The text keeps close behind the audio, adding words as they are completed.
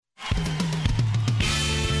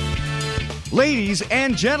Ladies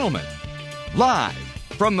and gentlemen, live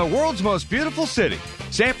from the world's most beautiful city,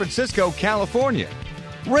 San Francisco, California,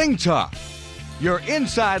 Ringtalk, your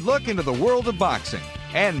inside look into the world of boxing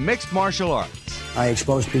and mixed martial arts. I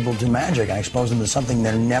expose people to magic. I expose them to something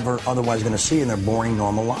they're never otherwise going to see in their boring,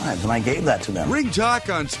 normal lives, and I gave that to them.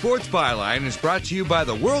 Ringtalk on Sports Byline is brought to you by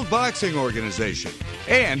the World Boxing Organization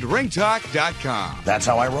and Ringtalk.com. That's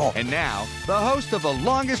how I roll. And now, the host of the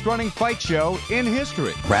longest-running fight show in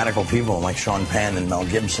history. Radical people like Sean Penn and Mel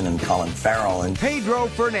Gibson and Colin Farrell and Pedro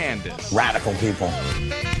Fernandez. Radical people.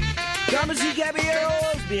 Damas y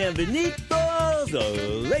caballeros, bienvenidos.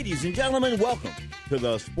 Ladies and gentlemen, welcome to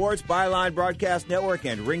the Sports Byline Broadcast Network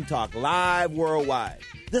and Ring Talk Live Worldwide.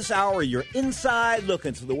 This hour, your inside look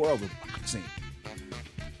into the world of boxing.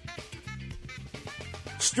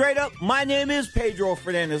 Straight up, my name is Pedro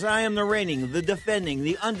Fernandez. I am the reigning, the defending,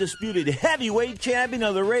 the undisputed heavyweight champion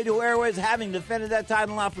of the radio airways, having defended that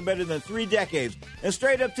title now for better than 3 decades. And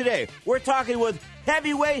straight up today, we're talking with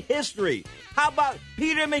heavyweight history. How about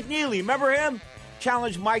Peter McNeely? Remember him?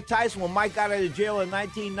 Challenged Mike Tyson when Mike got out of jail in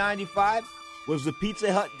 1995. Was the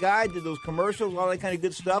Pizza Hut guy, did those commercials, all that kind of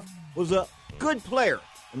good stuff. Was a good player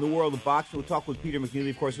in the world of boxing. We'll talk with Peter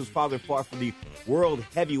McNeely. Of course, his father fought for the World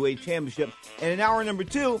Heavyweight Championship. And in hour number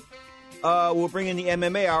 2, we'll bring in the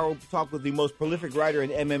MMA hour. We'll talk with the most prolific writer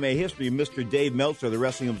in MMA history, Mr. Dave Meltzer, the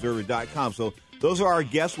WrestlingObserver.com. So those are our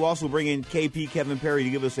guests. We'll also bring in KP, Kevin Perry, to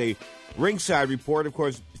give us a ringside report. Of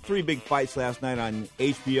course, 3 big fights last night on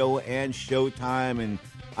HBO and Showtime. And,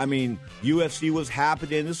 I mean, UFC was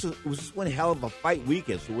happening. It was just one hell of a fight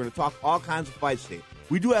weekend. So we're going to talk all kinds of fights today.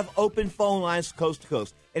 We do have open phone lines coast to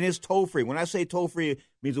coast, and it's toll-free. When I say toll-free, it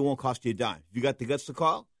means it won't cost you a dime. If you got the guts to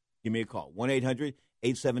call, give me a call.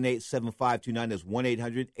 1-800-878-7529. That's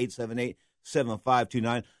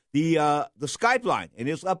 1-800-878-7529. The Skype line, and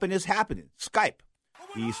it's up and it's happening. Skype.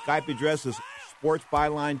 The Skype address is Sports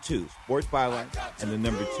Byline 2. Sports Byline and the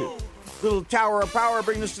number 2. Little Tower of Power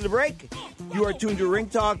bringing us to the break. You are tuned to Ring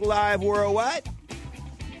Talk Live Worldwide.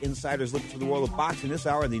 Insiders look to the world of boxing this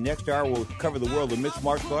hour. In the next hour, we'll cover the world of mixed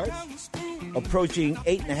martial arts. Approaching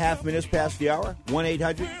 8.5 minutes past the hour.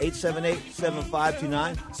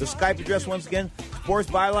 1-800-878-7529. The Skype address, once again, Sports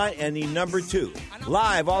Byline and the number 2.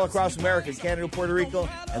 Live all across America, Canada, Puerto Rico,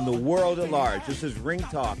 and the world at large. This is Ring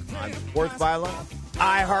Talk on Sports Byline,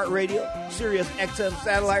 iHeartRadio, Sirius XM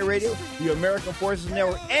Satellite Radio, the American Forces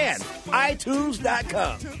Network, and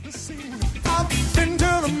iTunes.com. I've been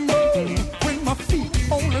to the moon with my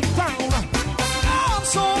feet on the ground. I'm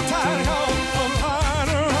so tired of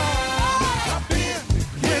hiding around. I've been,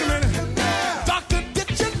 wait a minute, doctor,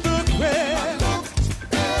 get your look where?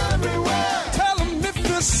 Everywhere. Tell them if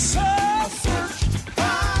you search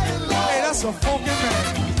high and low. Hey, that's a funky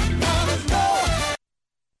man.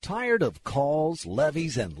 Tired of calls,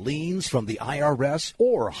 levies, and liens from the IRS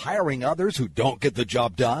or hiring others who don't get the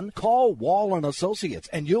job done? Call Wall & Associates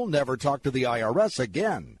and you'll never talk to the IRS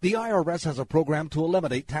again. The IRS has a program to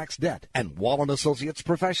eliminate tax debt, and Wall & Associates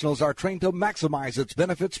professionals are trained to maximize its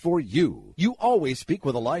benefits for you. You always speak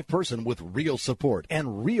with a live person with real support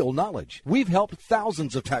and real knowledge. We've helped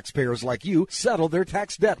thousands of taxpayers like you settle their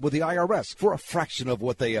tax debt with the IRS for a fraction of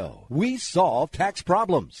what they owe. We solve tax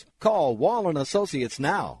problems. Call Wall & Associates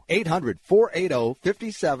now,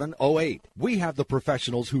 800-480-5708. We have the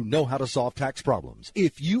professionals who know how to solve tax problems.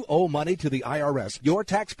 If you owe money to the IRS, your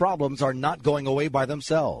tax problems are not going away by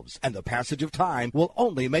themselves, and the passage of time will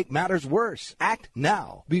only make matters worse. Act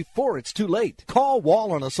now, before it's too late. Call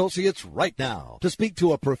Wall & Associates right now to speak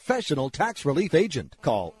to a professional tax relief agent.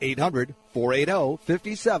 Call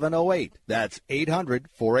 800-480-5708. That's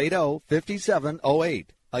 800-480-5708.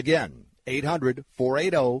 Again,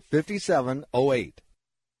 800-480-5708.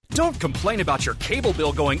 Don't complain about your cable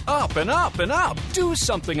bill going up and up and up. Do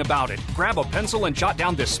something about it. Grab a pencil and jot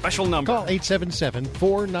down this special number. Call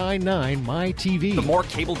 877-499-MY-TV. The more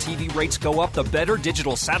cable TV rates go up, the better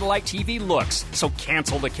digital satellite TV looks. So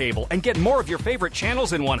cancel the cable and get more of your favorite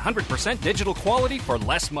channels in 100% digital quality for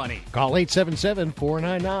less money. Call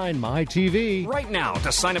 877-499-MY-TV. Right now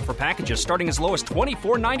to sign up for packages starting as low as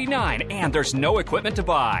 $24.99, and there's no equipment to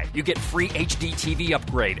buy. You get free HD TV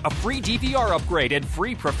upgrade, a free DVR upgrade, and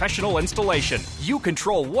free professional installation. You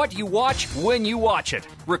control what you watch when you watch it.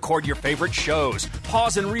 Record your favorite shows.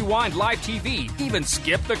 Pause and rewind live TV. Even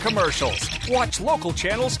skip the commercials. Watch local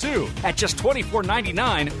channels too. At just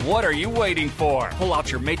 $24.99, what are you waiting for? Pull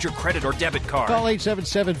out your major credit or debit card. Call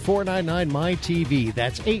 877-499-MY-TV.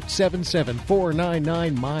 That's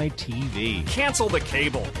 877-499-MY-TV. Cancel the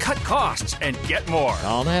cable, cut costs, and get more.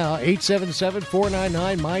 Call now,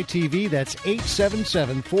 877-499-MY-TV. That's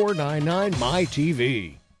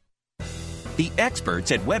 877-499-MY-TV. The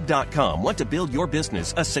experts at Web.com want to build your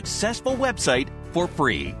business a successful website for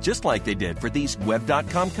free, just like they did for these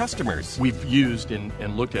Web.com customers. We've used and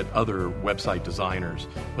looked at other website designers,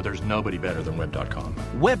 but there's nobody better than Web.com.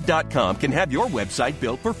 Web.com can have your website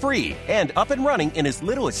built for free and up and running in as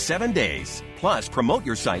little as 7 days. Plus, promote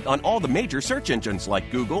your site on all the major search engines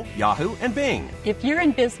like Google, Yahoo, and Bing. If you're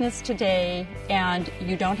in business today and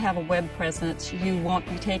you don't have a web presence, you won't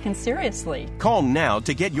be taken seriously. Call now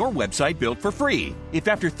to get your website built for free. If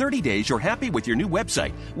after 30 days you're happy with your new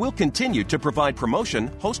website, we'll continue to provide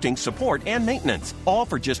promotion, hosting, support, and maintenance, all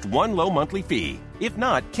for just one low monthly fee. If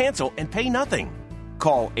not, cancel and pay nothing.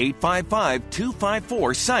 Call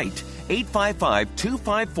 855-254-SITE,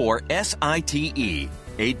 855-254-SITE.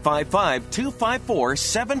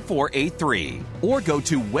 855-254-7483 or go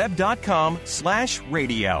to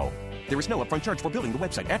web.com/radio. There is no upfront charge for building the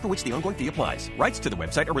website, after which the ongoing fee applies. Rights to the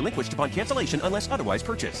website are relinquished upon cancellation unless otherwise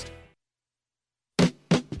purchased.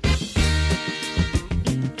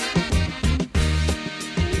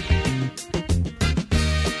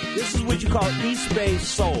 This is what you call East Bay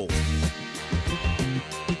Soul.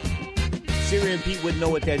 Siri and Pete wouldn't know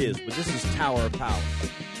what that is, but this is Tower of Power.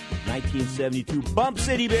 1972. Bump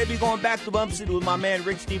City, baby. Going back to Bump City with my man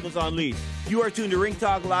Rick Stevens on lead. You are tuned to Ring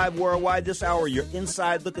Talk Live Worldwide. This hour, you're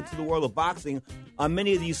inside looking to the world of boxing on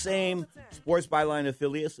many of these same Sports Byline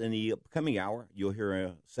affiliates. In the upcoming hour, you'll hear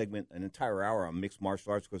a segment, an entire hour on mixed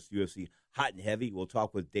martial arts, because UFC hot and heavy. We'll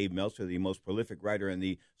talk with Dave Meltzer, the most prolific writer in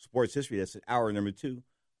the sports history. That's at hour number 2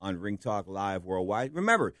 on Ring Talk Live Worldwide.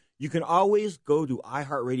 Remember, you can always go to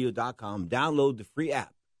iHeartRadio.com, download the free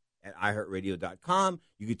app at iHeartRadio.com.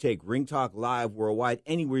 You can take Ring Talk Live Worldwide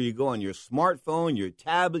anywhere you go on your smartphone, your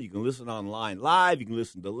tablet. You can listen online live. You can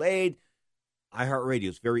listen delayed. iHeartRadio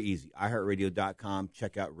is very easy. iHeartRadio.com.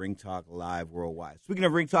 Check out Ring Talk Live Worldwide. Speaking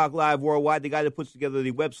of Ring Talk Live Worldwide, the guy that puts together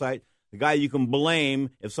the website, the guy you can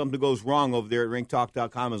blame if something goes wrong over there at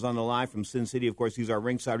ringtalk.com, is on the line from Sin City. Of course, he's our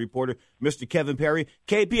ringside reporter, Mr. Kevin Perry.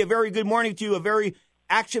 KP, a very good morning to you. A very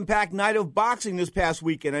action-packed night of boxing this past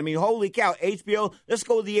weekend. I mean, holy cow, HBO. Let's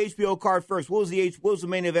go with the HBO card first. What was the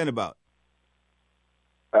main event about?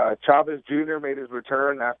 Chavez Jr. made his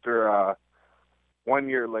return after a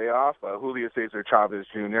 1-year layoff. Julio Cesar Chavez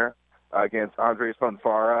Jr. Against Andres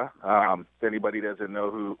Fonfara. If anybody doesn't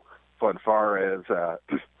know who Fonfara is,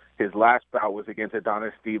 his last bout was against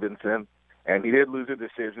Adonis Stevenson, and he did lose a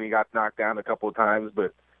decision. He got knocked down a couple of times,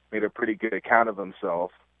 but made a pretty good account of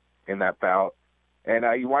himself in that bout. And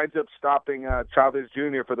he winds up stopping Chavez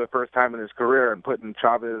Jr. for the first time in his career and putting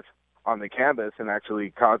Chavez on the canvas and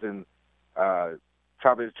actually causing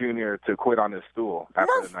Chavez Jr. to quit on his stool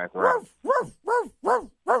after the ninth round.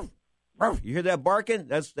 You hear that barking?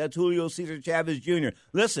 That's Julio Cesar Chavez Jr.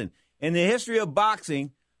 Listen, in the history of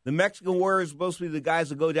boxing, the Mexican Warriors are supposed to be the guys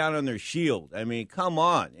that go down on their shield. I mean, come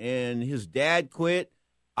on. And his dad quit.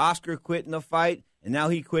 Oscar quit in the fight, and now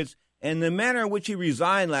he quits. And the manner in which he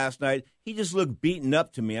resigned last night, he just looked beaten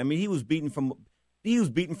up to me. I mean, he was beaten from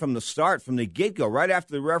the start, from the get-go. Right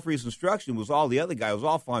after the referee's instruction was all the other guy. It was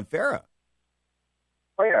all Fonfara.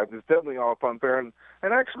 Oh, yeah, it's definitely all Fonfara.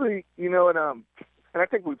 And actually, and I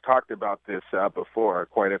think we've talked about this before,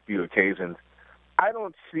 quite a few occasions. I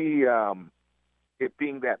don't see it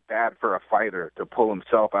being that bad for a fighter to pull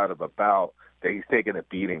himself out of a bout that he's taking a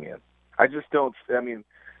beating in. I just don't. I mean,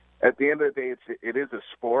 at the end of the day, it is a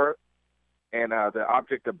sport, and the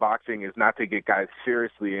object of boxing is not to get guys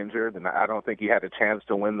seriously injured. And I don't think he had a chance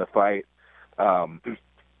to win the fight.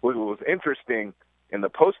 What was interesting in the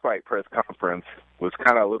post-fight press conference was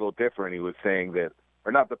kind of a little different. He was saying that,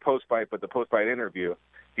 or not the post-fight, but the post-fight interview,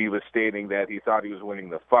 he was stating that he thought he was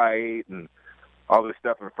winning the fight and all this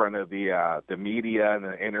stuff in front of the media and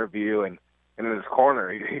the interview, and in his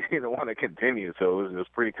corner, he didn't want to continue. So it was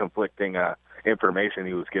pretty conflicting information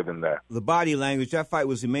he was given there. The body language, that fight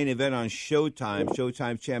was the main event on Showtime.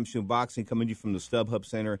 Showtime Championship Boxing, coming to you from the StubHub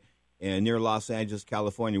Center near Los Angeles,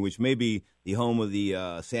 California, which may be the home of the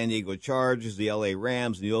San Diego Chargers, the L.A.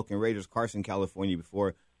 Rams, and the Oakland Raiders. Carson, California,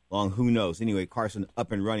 before long, who knows? Anyway, Carson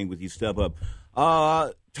up and running with the StubHub.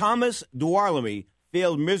 Thomas Duarlamy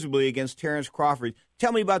failed miserably against Terrence Crawford.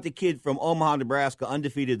 Tell me about the kid from Omaha, Nebraska,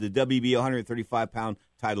 undefeated, the WB 135-pound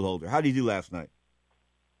title holder. How did he do last night?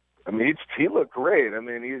 I mean, he looked great. I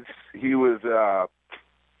mean, he was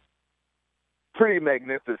pretty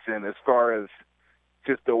magnificent as far as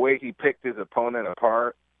just the way he picked his opponent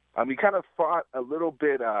apart. He kind of fought a little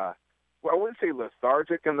bit, I wouldn't say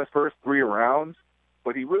lethargic in the first 3 rounds,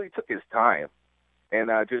 but he really took his time and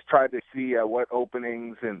just tried to see what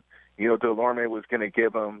openings and, Delorme was going to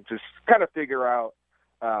give him, just kind of figure out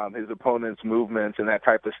his opponent's movements and that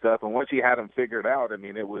type of stuff. And once he had him figured out, I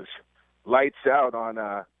mean, it was lights out on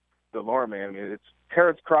the Lorman. I mean, it's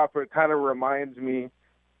Terrence Crawford kind of reminds me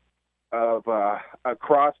of a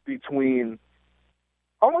cross between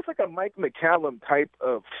almost like a Mike McCallum type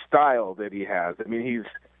of style that he has. I mean,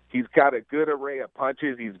 he's got a good array of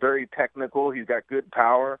punches. He's very technical. He's got good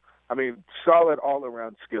power. I mean, solid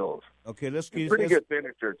all-around skills. Okay, pretty good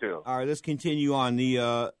finisher too. All right, let's continue on the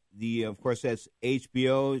of course that's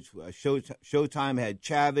HBO. Showtime had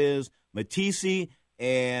Chavez, Matisse,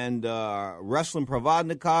 and Ruslan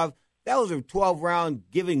Provodnikov. That was a 12-round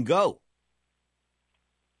give and go.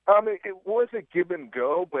 It was a give and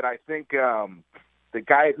go, but I think the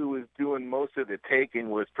guy who was doing most of the taking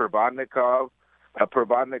was Provodnikov.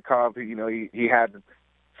 Provodnikov, he had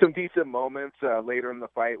some decent moments later in the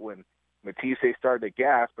fight when Matisse started to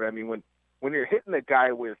gas. But, I mean, when you're hitting a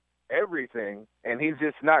guy with everything and he's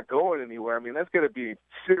just not going anywhere, I mean, that's going to be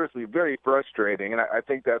seriously very frustrating. And I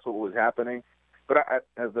think that's what was happening. But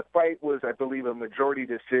as the fight was, I believe, a majority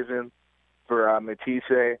decision for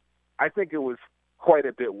Matisse, I think it was quite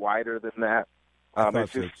a bit wider than that.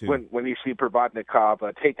 It's just so when you see Provodnikov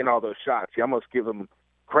taking all those shots, you almost give him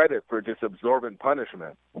credit for just absorbing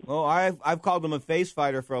punishment. Well, I've called him a face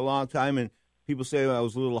fighter for a long time, and people say I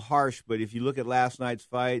was a little harsh. But if you look at last night's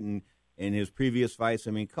fight and his previous fights,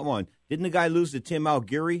 I mean, come on, didn't the guy lose to Tim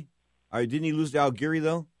Algieri? Or didn't he lose to Algieri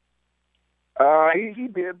though? He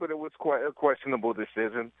did, but it was quite a questionable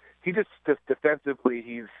decision. He just defensively,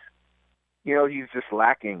 he's just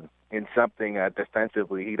lacking in something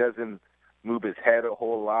defensively. He doesn't move his head a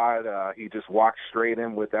whole lot. He just walks straight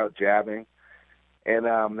in without jabbing. And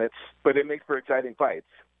but it makes for exciting fights.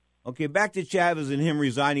 Okay, back to Chavez and him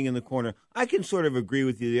resigning in the corner. I can sort of agree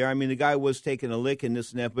with you there. I mean, the guy was taking a lick and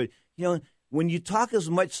this and that, but when you talk as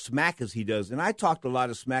much smack as he does, and I talked a lot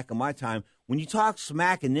of smack in my time, when you talk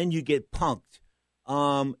smack and then you get punked,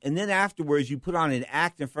 and then afterwards you put on an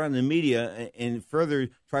act in front of the media and further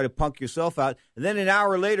try to punk yourself out, and then an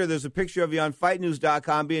hour later there's a picture of you on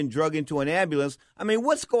FightNews.com being drugged into an ambulance. I mean,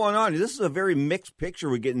 what's going on? This is a very mixed picture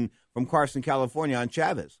we're getting from Carson, California on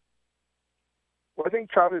Chavez. Well, I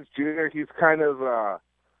think Chavez Jr., he's kind of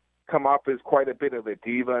come off as quite a bit of a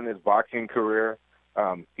diva in his boxing career.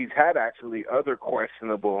 He's had actually other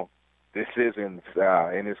questionable decisions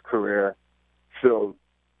in his career. So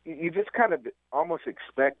you just kind of almost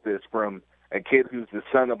expect this from a kid who's the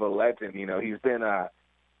son of a legend. He's been a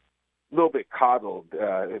little bit coddled,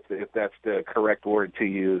 if that's the correct word to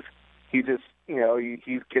use. He just,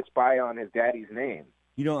 he gets by on his daddy's name.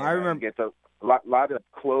 I remember gets a lot of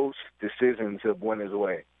close decisions have went his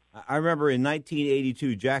way. I remember in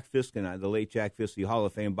 1982, Jack Fisk, the late Jack Fisk, the Hall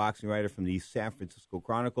of Fame boxing writer from the San Francisco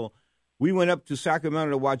Chronicle, we went up to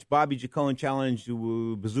Sacramento to watch Bobby Jacone challenge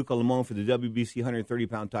Bazooka Limon for the WBC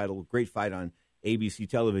 130-pound title. Great fight on ABC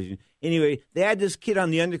television. Anyway, they had this kid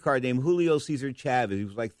on the undercard named Julio Cesar Chavez. He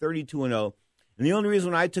was like 32-0. And the only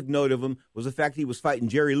reason I took note of him was the fact that he was fighting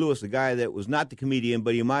Jerry Lewis, a guy that was not the comedian,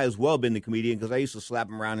 but he might as well have been the comedian because I used to slap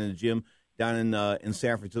him around in the gym down in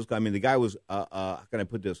San Francisco. I mean, the guy was, how can I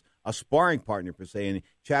put this, a sparring partner per se, and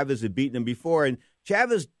Chavez had beaten him before. And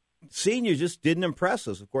Chavez Sr. just didn't impress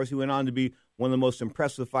us. Of course, he went on to be one of the most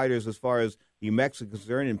impressive fighters as far as the Mexican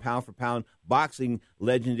concerned and pound-for-pound boxing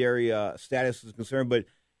legendary status is concerned. But,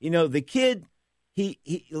 the kid, he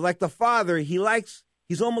like the father,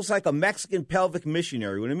 he's almost like a Mexican pelvic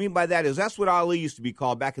missionary. What I mean by that is that's what Ali used to be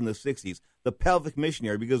called back in the 60s, the pelvic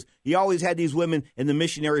missionary, because he always had these women in the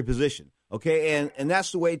missionary position, okay? And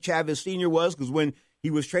that's the way Chavez Sr. was, because when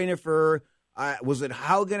he was training for, was it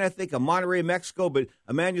Haugen, I think, of Monterrey, Mexico, but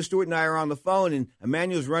Emmanuel Stewart and I are on the phone, and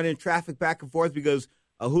Emmanuel's running traffic back and forth because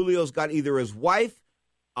Julio's got either his wife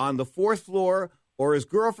on the fourth floor or his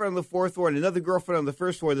girlfriend on the fourth floor and another girlfriend on the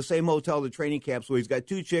first floor of the same hotel, the training camp. So he's got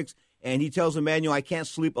two chicks. And he tells Emmanuel, I can't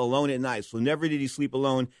sleep alone at night. So never did he sleep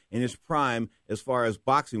alone in his prime as far as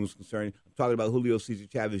boxing was concerned. I'm talking about Julio Cesar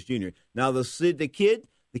Chavez Jr. Now, the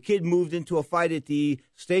kid moved into a fight at the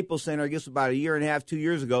Staples Center, I guess about a year and a half, 2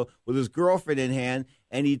 years ago, with his girlfriend in hand.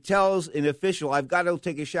 And he tells an official, I've got to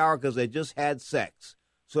take a shower because I just had sex.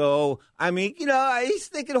 So, I mean, he's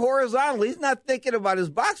thinking horizontally. He's not thinking about his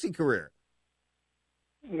boxing career.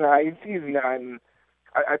 No, he's not.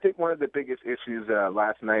 I think one of the biggest issues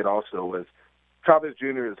last night also was Chavez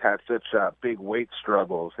Jr. has had such big weight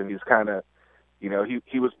struggles, and he's kind of,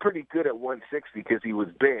 he was pretty good at 160 because he was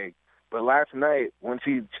big. But last night, once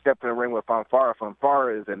he stepped in the ring with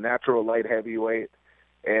Fonfara is a natural light heavyweight,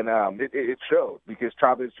 and it showed because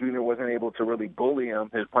Chavez Jr. wasn't able to really bully him.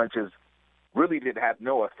 His punches really did have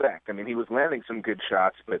no effect. I mean, he was landing some good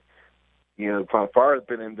shots, but, Fonfara's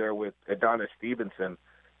been in there with Adonis Stevenson.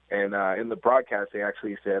 And in the broadcast, they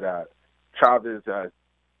actually said Chavez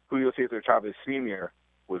Julio Cesar Chavez Sr.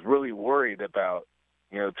 was really worried about,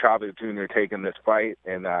 Chavez Jr. taking this fight,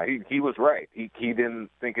 and he was right. He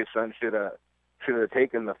didn't think his son should have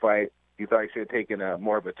taken the fight. He thought he should have taken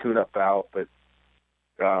more of a tune-up bout, but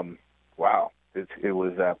wow, it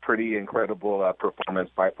was a pretty incredible performance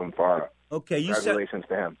by Fonfara. Okay, congratulations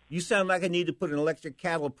to him. You sound like I need to put an electric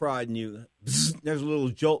cattle prod in you. There's a little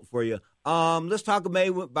jolt for you. Let's talk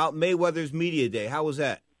about Mayweather's media day. How was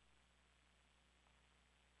that?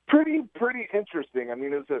 Pretty interesting. I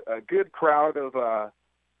mean, it was a good crowd of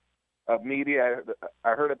media.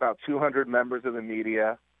 I heard about 200 members of the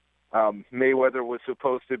media. Mayweather was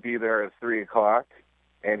supposed to be there at 3:00,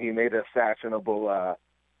 and he made a fashionable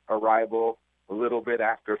arrival a little bit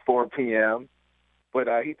after 4 p.m. But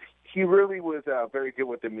he really was very good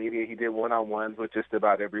with the media. He did one-on-ones with just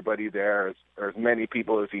about everybody there, or as many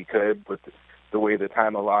people as he could with the way the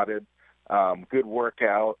time allotted. Good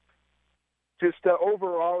workout. Just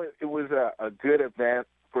overall, it was a good event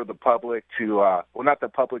for the public to, well, not the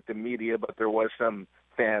public, the media, but there was some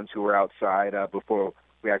fans who were outside before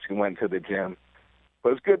we actually went to the gym. But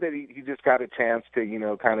it was good that he just got a chance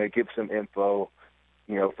to, kind of give some info,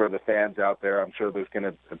 for the fans out there. I'm sure there's going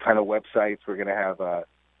to a ton of websites. We're going to have,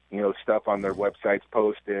 stuff on their websites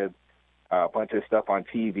posted, a bunch of stuff on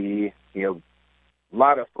TV, a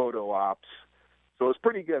lot of photo ops. So it was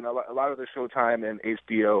pretty good. A lot of the Showtime and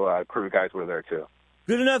HBO crew guys were there, too.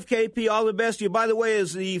 Good enough, KP. All the best to you. By the way,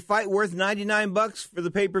 is the fight worth $99 for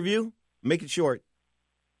the pay-per-view? Make it short.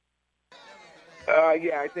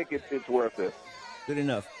 Yeah, I think it's worth it. Good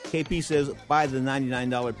enough. KP says buy the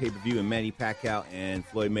 $99 pay-per-view, and Manny Pacquiao and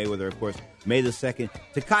Floyd Mayweather, of course, May the 2nd.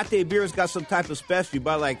 Tecate Beer's got some type of special. You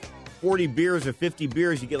buy like 40 beers or 50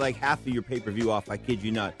 beers, you get like half of your pay-per-view off. I kid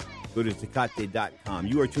you not. Go to Tecate.com.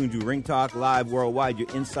 You are tuned to Ring Talk Live Worldwide, your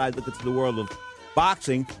inside look into the world of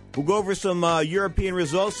boxing. We'll go over some European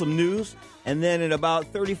results, some news, and then in about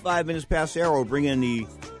 35 minutes past the hour, we'll bring in the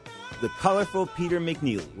colorful Peter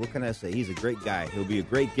McNeely. What can I say? He's a great guy. He'll be a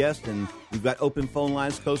great guest, and we've got open phone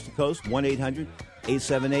lines coast to coast,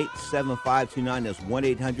 1-800-878-7529. That's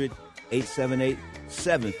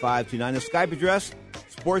 1-800-878-7529. The Skype address,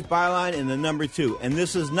 Sports Byline, and the number 2. And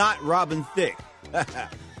this is not Robin Thicke.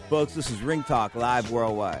 Folks, this is Ring Talk Live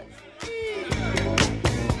Worldwide.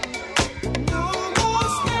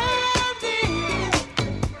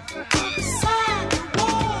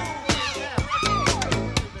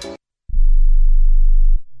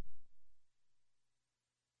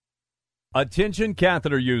 Attention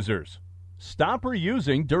catheter users. Stop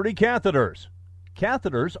reusing dirty catheters.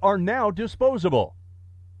 Catheters are now disposable.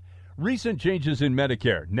 Recent changes in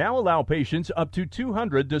Medicare now allow patients up to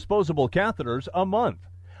 200 disposable catheters a month,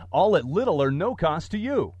 all at little or no cost to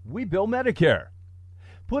you. We bill Medicare.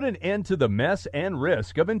 Put an end to the mess and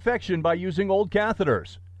risk of infection by using old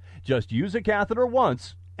catheters. Just use a catheter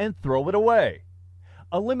once and throw it away.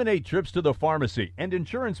 Eliminate trips to the pharmacy and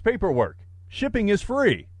insurance paperwork. Shipping is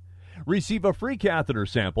free. Receive a free catheter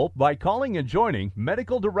sample by calling and joining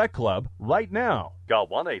Medical Direct Club right now. Call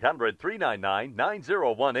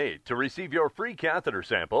 1-800-399-9018 to receive your free catheter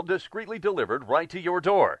sample discreetly delivered right to your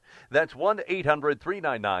door. That's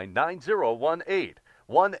 1-800-399-9018.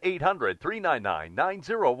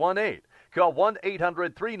 1-800-399-9018. Call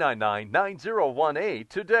 1-800-399-9018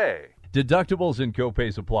 today. Deductibles and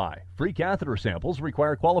copays apply. Free catheter samples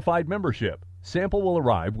require qualified membership. Sample will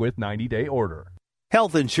arrive with 90-day order.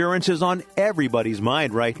 Health insurance is on everybody's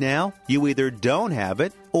mind right now. You either don't have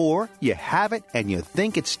it or you have it and you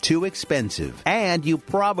think it's too expensive. And you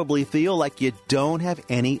probably feel like you don't have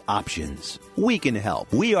any options. We can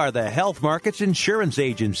help. We are the Health Markets Insurance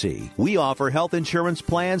Agency. We offer health insurance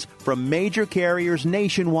plans from major carriers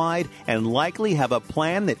nationwide and likely have a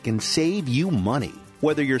plan that can save you money.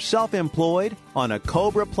 Whether you're self-employed, on a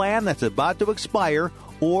COBRA plan that's about to expire,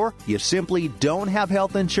 or you simply don't have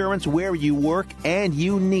health insurance where you work and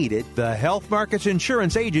you need it, the Health Markets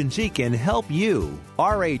Insurance Agency can help you.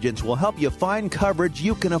 Our agents will help you find coverage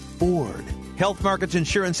you can afford. Health Markets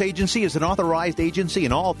Insurance Agency is an authorized agency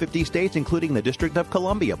in all 50 states, including the District of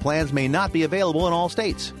Columbia. Plans may not be available in all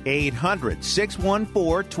states.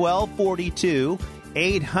 800-614-1242.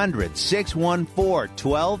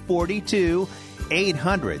 800-614-1242.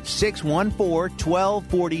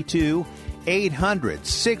 800-614-1242.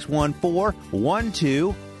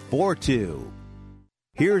 800-614-1242.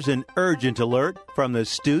 Here's an urgent alert from the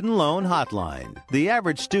Student Loan Hotline. The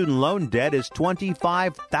average student loan debt is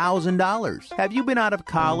 $25,000. Have you been out of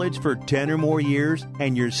college for 10 or more years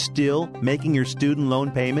and you're still making your student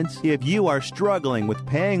loan payments? If you are struggling with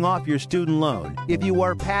paying off your student loan, if you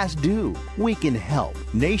are past due, we can help.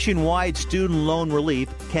 Nationwide Student Loan Relief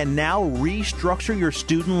can now restructure your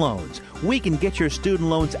student loans. We can get your student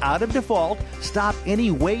loans out of default, stop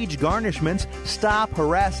any wage garnishments, stop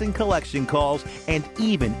harassing collection calls, and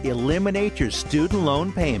even eliminate your student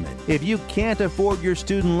loan payment. If you can't afford your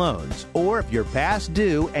student loans, or if you're past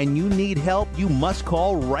due and you need help, you must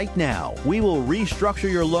call right now. We will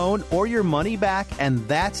restructure your loan or your money back, and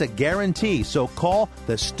that's a guarantee. So call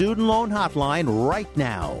the Student Loan Hotline right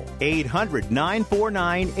now.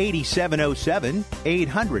 800-949-8707.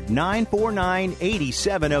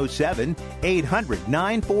 800-949-8707.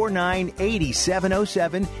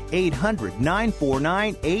 800-949-8707.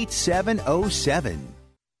 800-949-8707.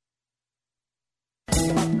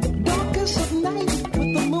 Darkest of night with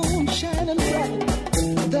the moon shining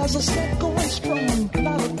bright. There's a set going strong, a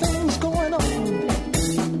lot of things going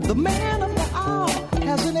on. The man of the hour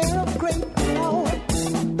has an air of great power.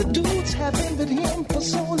 The dudes have envied him for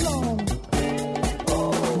so long.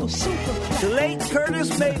 Oh, super. The late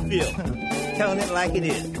Curtis Mayfield, telling it like it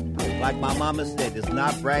is. Like my mama said, it's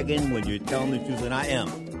not bragging when you're telling the truth, and I am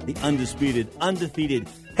the undisputed, undefeated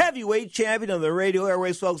heavyweight champion of the Radio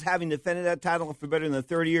Airways, folks, having defended that title for better than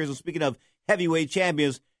 30 years. And speaking of heavyweight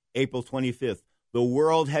champions, April 25th, the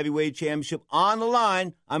World Heavyweight Championship on the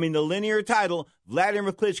line. I mean, the linear title,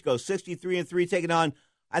 Vladimir Klitschko, 63-3, taking on,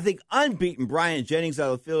 I think, unbeaten Bryant Jennings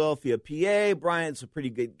out of Philadelphia, PA. Bryant's a pretty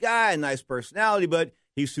good guy, a nice personality, but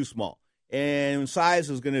he's too small. And size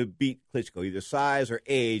is going to beat Klitschko, either size or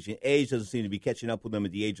age. And age doesn't seem to be catching up with him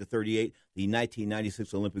at the age of 38, the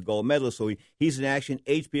 1996 Olympic gold medalist. So he's in action.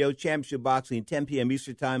 HBO Championship Boxing, 10 p.m.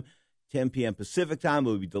 Eastern Time, 10 p.m. Pacific Time. It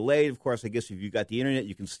will be delayed. Of course, I guess if you got the internet,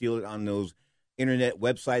 you can steal it on those internet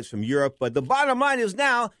websites from Europe. But the bottom line is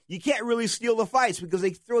now you can't really steal the fights because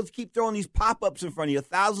they keep throwing these pop-ups in front of you,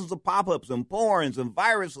 thousands of pop-ups and porns and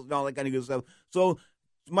viruses and all that kind of good stuff. So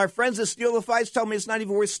my friends that steal the fights tell me it's not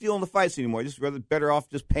even worth stealing the fights anymore. Just rather better off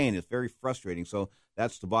just paying. It's very frustrating. So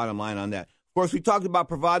that's the bottom line on that. Of course, we talked about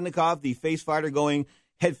Provodnikov, the face fighter, going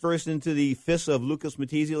headfirst into the fists of Lucas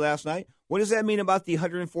Matizzi last night. What does that mean about the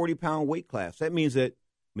 140-pound weight class? That means that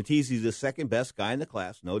Matizzi is the second best guy in the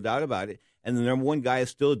class, no doubt about it. And the number one guy is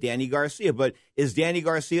still Danny Garcia. But is Danny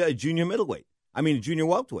Garcia a junior middleweight? I mean, a junior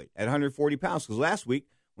welterweight at 140 pounds? Because last week,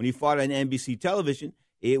 when he fought on NBC television,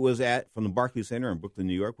 it was from the Barclays Center in Brooklyn,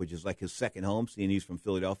 New York, which is like his second home, seeing he's from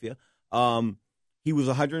Philadelphia. He was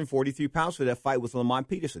 143 pounds for that fight with Lamont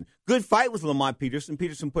Peterson. Good fight with Lamont Peterson.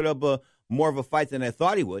 Peterson put up more of a fight than I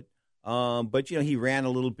thought he would. But, he ran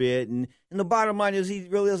a little bit. And the bottom line is he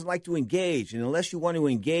really doesn't like to engage. And unless you want to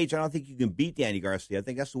engage, I don't think you can beat Danny Garcia. I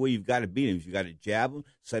think that's the way you've got to beat him. You've got to jab him,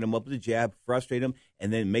 set him up with a jab, frustrate him,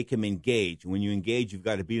 and then make him engage. And when you engage, you've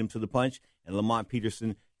got to beat him to the punch. And Lamont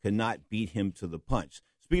Peterson cannot beat him to the punch.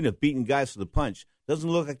 Speaking of beating guys to the punch, doesn't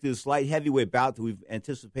look like this light heavyweight bout that we've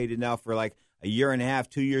anticipated now for like a year and a half,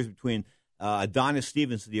 2 years between Adonis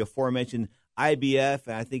Stevenson, the aforementioned IBF,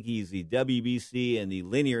 and I think he's the WBC and the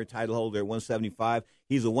linear title holder at 175.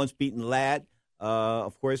 He's a once-beaten lad,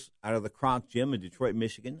 of course, out of the Kronk Gym in Detroit,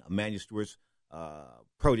 Michigan, Emmanuel Stewart's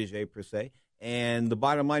protege, per se. And the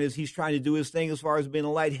bottom line is he's trying to do his thing as far as being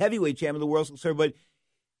a light heavyweight champion of the world concerned, but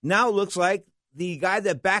now it looks like the guy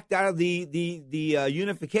that backed out of the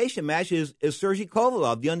unification match is Sergey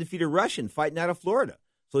Kovalev, the undefeated Russian, fighting out of Florida.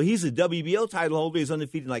 So he's a WBO title holder. He's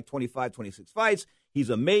undefeated in like 25, 26 fights. He's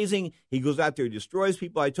amazing. He goes out there and destroys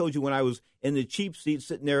people. I told you when I was in the cheap seat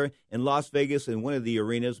sitting there in Las Vegas in one of the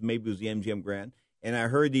arenas, maybe it was the MGM Grand, and I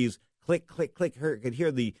heard these click, click, click. I could hear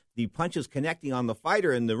the punches connecting on the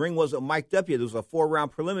fighter, and the ring wasn't mic'd up yet. There was a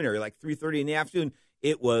 4-round preliminary, like 3:30 in the afternoon.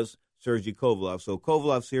 It was Sergey Kovalev. So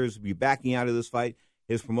Kovalev seems to be backing out of this fight.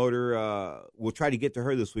 His promoter will try to get to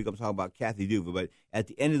her this week. I'm talking about Kathy Duva. But at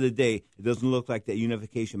the end of the day, it doesn't look like that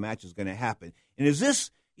unification match is going to happen. And is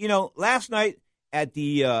this, last night at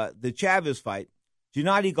the Chavez fight,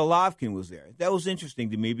 Gennady Golovkin was there. That was interesting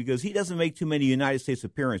to me because he doesn't make too many United States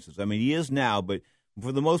appearances. I mean, he is now, but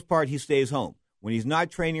for the most part, he stays home. When he's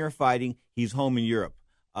not training or fighting, he's home in Europe.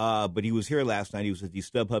 But he was here last night. He was at the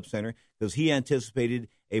StubHub Center because he anticipated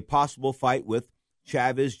a possible fight with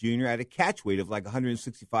Chavez Jr. at a catch weight of like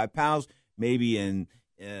 165 pounds, maybe in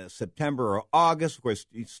September or August. Of course,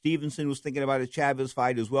 Stevenson was thinking about a Chavez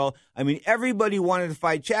fight as well. I mean, everybody wanted to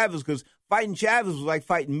fight Chavez because fighting Chavez was like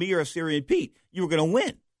fighting me or Syrian Pete. You were going to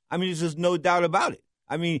win. I mean, there's just no doubt about it.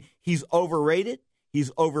 I mean, he's overrated.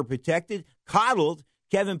 He's overprotected, coddled.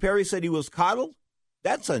 Kevin Perry said he was coddled.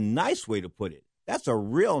 That's a nice way to put it. That's a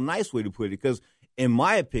real nice way to put it because, in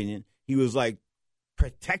my opinion, he was like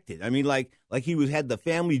protected. I mean, like he had the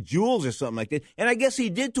family jewels or something like that. And I guess he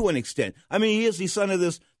did to an extent. I mean, he is the son of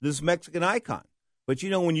this Mexican icon. But,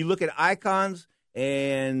 when you look at icons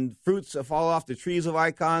and fruits that fall off the trees of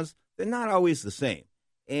icons, they're not always the same.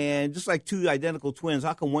 And just like two identical twins,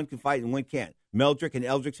 how come one can fight and one can't? Meldrick and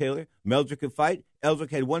Eldrick Taylor. Meldrick could fight. Eldrick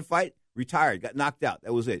had one fight, retired, got knocked out.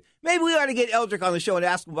 That was it. Maybe we ought to get Eldrick on the show and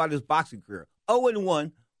ask him about his boxing career.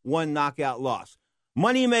 0-1, one knockout loss.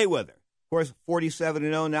 Money Mayweather, of course,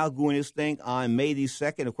 47-0 now, doing his thing on May the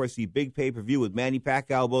 2nd. Of course, the big pay-per-view with Manny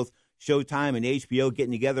Pacquiao, both Showtime and HBO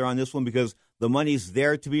getting together on this one because the money's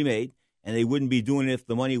there to be made, and they wouldn't be doing it if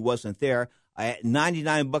the money wasn't there. At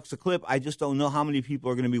 $99 a clip, I just don't know how many people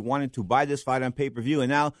are going to be wanting to buy this fight on pay-per-view. And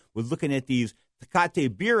now we're looking at these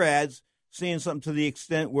Tecate beer ads, seeing something to the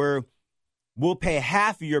extent where we'll pay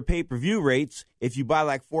half of your pay-per-view rates if you buy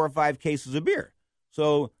like 4 or 5 cases of beer.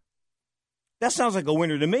 So that sounds like a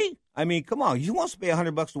winner to me. I mean, come on. You want to pay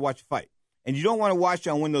 $100 to watch a fight. And you don't want to watch it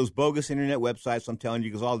on one of those bogus internet websites, I'm telling you,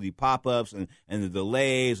 because all the pop-ups and the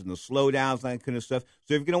delays and the slowdowns and that kind of stuff.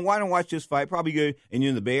 So if you're going to want to watch this fight, probably good, and you're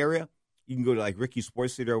in the Bay Area, you can go to like Ricky's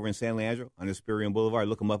Sports Theater over in San Leandro on Hesperian Boulevard.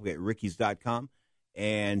 Look him up at rickys.com.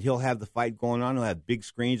 And he'll have the fight going on. He'll have big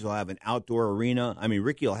screens. He'll have an outdoor arena. I mean,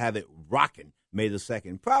 Ricky will have it rocking May the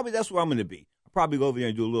 2nd. Probably that's where I'm going to be. I'll probably go over there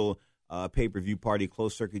and do a little pay-per-view party,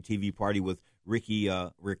 closed-circuit TV party with Ricky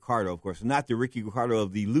Ricardo, of course. Not the Ricky Ricardo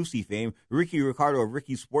of the Lucy fame, Ricky Ricardo of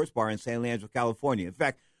Ricky's Sports Bar in San Leandro, California. In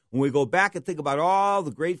fact, when we go back and think about all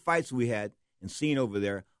the great fights we had and seen over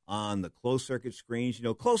there on the closed-circuit screens,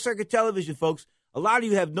 closed-circuit television, folks, a lot of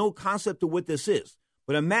you have no concept of what this is.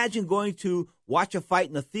 But imagine going to watch a fight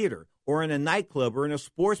in a theater or in a nightclub or in a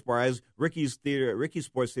sports bar, as Ricky's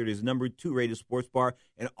Sports Theater is the number 2 rated sports bar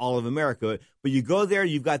in all of America. But you go there,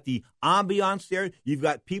 you've got the ambiance there, you've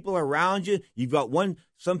got people around you, you've got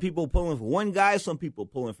some people pulling for one guy, some people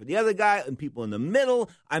pulling for the other guy, and people in the middle.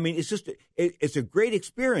 I mean, it's just it's a great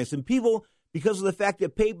experience. And people, because of the fact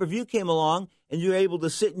that pay-per-view came along and you're able to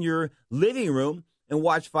sit in your living room and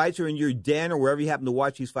watch fights, or in your den or wherever you happen to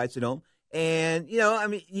watch these fights at home. And,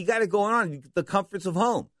 you got it going on, the comforts of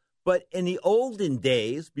home. But in the olden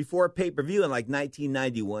days, before pay-per-view in like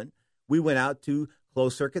 1991, we went out to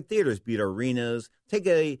closed-circuit theaters, be it arenas. Take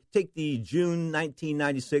the June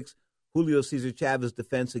 1996 Julio Cesar Chavez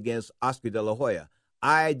defense against Oscar de la Hoya.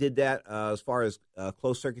 I did that as far as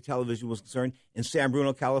closed-circuit television was concerned. In San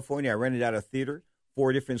Bruno, California, I rented out a theater,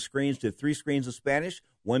 4 different screens, did 3 screens of Spanish,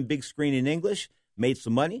 1 big screen in English, made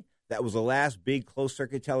some money. That was the last big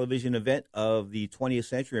closed-circuit television event of the 20th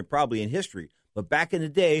century and probably in history. But back in the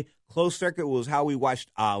day, closed-circuit was how we watched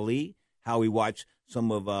Ali, how we watched some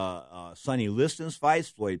of Sonny Liston's fights,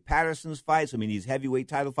 Floyd Patterson's fights. I mean, these heavyweight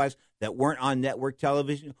title fights that weren't on network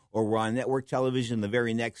television or were on network television the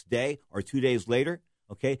very next day or 2 days later,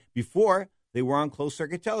 okay, before they were on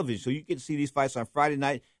closed-circuit television. So you could see these fights on Friday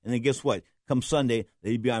night, and then guess what? Come Sunday,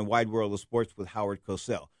 they'd be on Wide World of Sports with Howard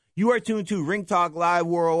Cosell. You are tuned to Ring Talk Live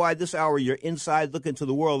Worldwide. This hour, you're inside looking to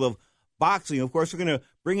the world of boxing. Of course, we're going to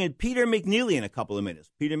bring in Peter McNeely in a couple of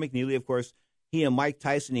minutes. Peter McNeely, of course, he and Mike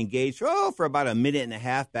Tyson engaged for about a minute and a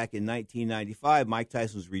half back in 1995. Mike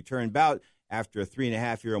Tyson's return bout after a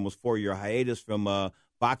 3.5-year, almost 4-year hiatus from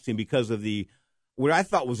boxing because of what I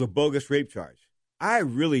thought was a bogus rape charge. I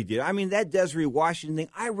really did. I mean, that Desiree Washington thing,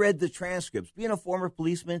 I read the transcripts. Being a former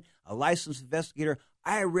policeman, a licensed investigator,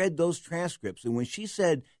 I read those transcripts. And when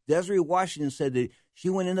Desiree Washington said that she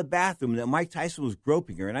went in the bathroom and that Mike Tyson was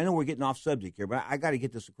groping her, and I know we're getting off subject here, but I got to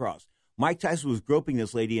get this across. Mike Tyson was groping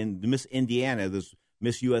this lady in Miss Indiana, this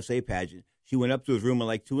Miss USA pageant. She went up to his room at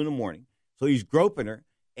like 2 a.m. So he's groping her,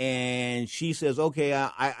 and she says, okay,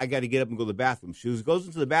 I got to get up and go to the bathroom. She goes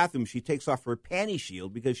into the bathroom. She takes off her panty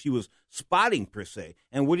shield because she was spotting, per se.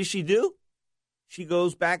 And what does she do? She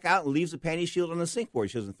goes back out and leaves the panty shield on the sink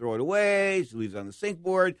board. She doesn't throw it away. She leaves it on the sink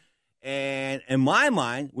board. And in my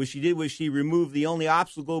mind, what she did was she removed the only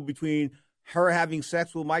obstacle between her having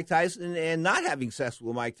sex with Mike Tyson and not having sex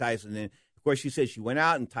with Mike Tyson. And, of course, she said she went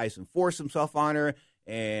out and Tyson forced himself on her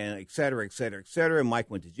and et cetera, et cetera, et cetera. And Mike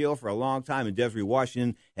went to jail for a long time. And Desiree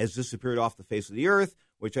Washington has disappeared off the face of the earth,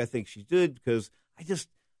 which I think she did because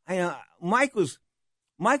Mike was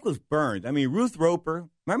burned. I mean, Ruth Roper,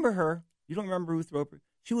 remember her? You don't remember Ruth Roper?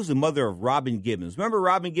 She was the mother of Robin Gibbons. Remember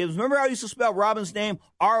Robin Gibbons? Remember how I used to spell Robin's name?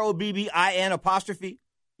 Robbin'? Yeah,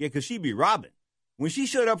 because she'd be Robin. When she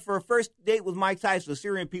showed up for her first date with Mike Tyson, the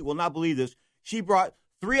Syrian Pete will not believe this, she brought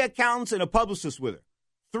 3 accountants and a publicist with her.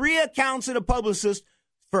 3 accountants and a publicist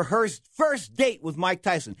for her first date with Mike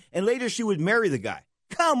Tyson. And later she would marry the guy.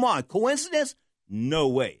 Come on, coincidence? No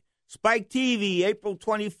way. Spike TV, April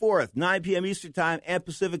 24th, 9 p.m. Eastern Time and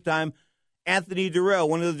Pacific Time. Anthony Durrell,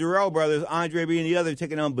 one of the Durrell brothers, Andre being the other,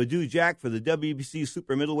 taking on Badou Jack for the WBC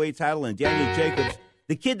Super Middleweight title, and Daniel Jacobs,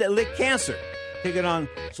 the kid that licked cancer, taking on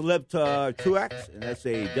Celeb Truax, and that's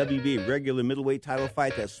a WB regular middleweight title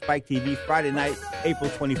fight. That's Spike TV, Friday night, April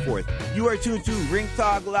 24th. You are tuned to Ring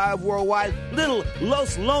Talk Live Worldwide. Little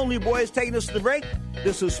Los Lonely Boys taking us to the break.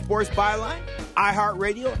 This is Sports Byline,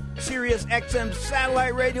 iHeartRadio, Sirius XM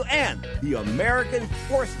Satellite Radio, and the American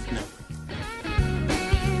Forces Network.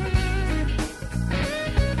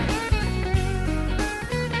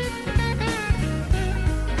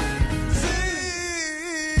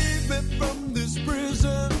 From this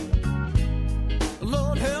prison,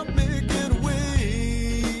 Lord help me get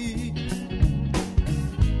away,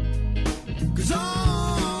 'cause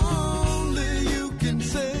only you can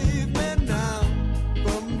save me now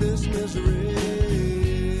from this misery.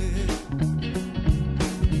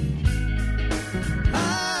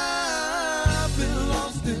 I've been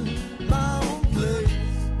lost in my own place,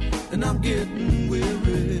 and I'm getting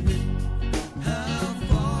weary. How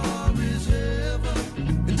far is heaven?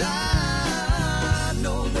 And I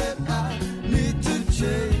know that I need to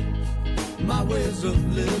change my ways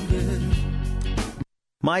of living.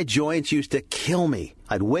 My joints used to kill me.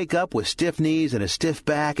 I'd wake up with stiff knees and a stiff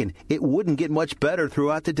back, and it wouldn't get much better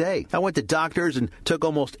throughout the day. I went to doctors and took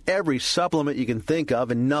almost every supplement you can think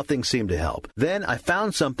of, and nothing seemed to help. Then I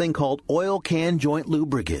found something called Oil Can Joint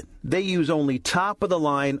Lubricant. They use only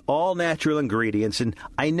top-of-the-line, all-natural ingredients, and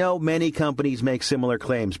I know many companies make similar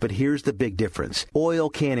claims, but here's the big difference. Oil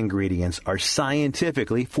Can ingredients are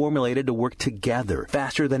scientifically formulated to work together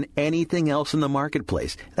faster than anything else in the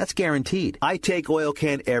marketplace. That's guaranteed. I take Oil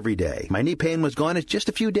Can every day. My knee pain was gone in just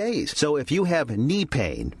a few days. So if you have knee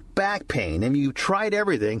pain, back pain, and you tried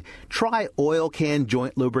everything, try Oil Can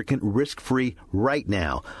Joint Lubricant risk-free right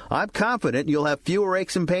now. I'm confident you'll have fewer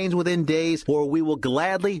aches and pains within days, or we will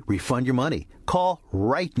gladly refund your money. Call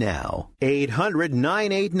right now.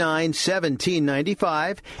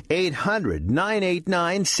 800-989-1795.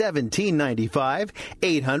 800-989-1795.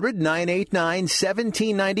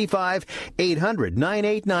 800-989-1795.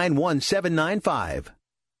 800-989-1795.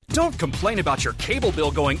 Don't complain about your cable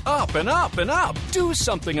bill going up and up and up. Do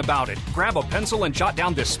something about it. Grab a pencil and jot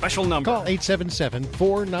down this special number. Call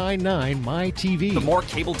 877-499-MY-TV. The more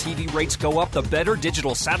cable TV rates go up, the better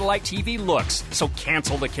digital satellite TV looks. So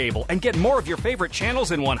cancel the cable and get more of your favorite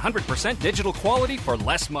channels in 100% digital quality for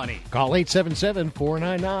less money. Call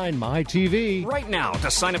 877-499-MY-TV. Right now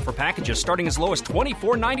to sign up for packages starting as low as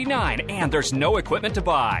 $24.99, and there's no equipment to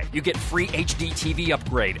buy. You get free HD TV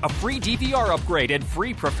upgrade, a free DVR upgrade, and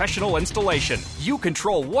free professional installation. You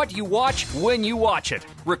control what you watch when you watch it.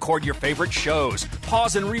 Record your favorite shows,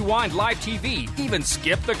 pause and rewind live TV, even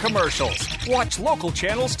skip the commercials. Watch local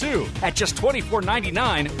channels too. At just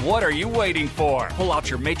 $24.99, what are you waiting for? Pull out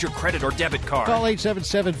your major credit or debit card. Call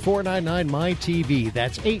 877-499-MY-TV.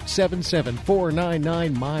 That's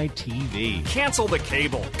 877-499-MY-TV. Cancel the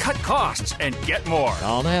cable, cut costs, and get more.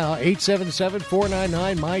 Call now,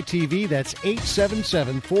 877-499-MY-TV. That's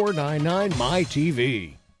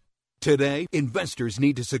 877-499-MY-TV. Today, investors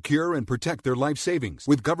need to secure and protect their life savings.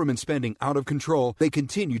 With government spending out of control, they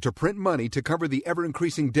continue to print money to cover the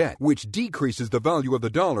ever-increasing debt, which decreases the value of the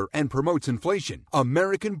dollar and promotes inflation.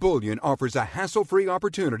 American Bullion offers a hassle-free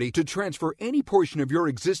opportunity to transfer any portion of your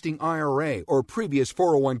existing IRA or previous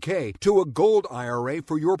 401k to a gold IRA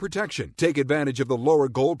for your protection. Take advantage of the lower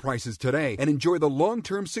gold prices today and enjoy the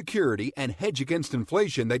long-term security and hedge against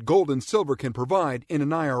inflation that gold and silver can provide in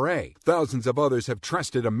an IRA. Thousands of others have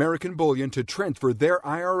trusted American Bullion to transfer their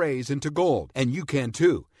IRAs into gold, and you can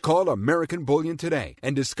too. Call American Bullion today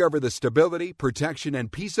and discover the stability, protection, and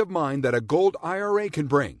peace of mind that a gold IRA can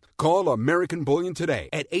bring. Call American Bullion today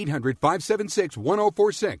at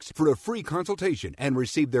 800-576-1046 for a free consultation and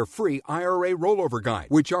receive their free IRA rollover guide,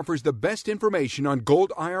 which offers the best information on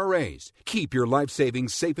gold IRAs. Keep your life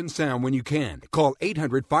savings safe and sound when you can. Call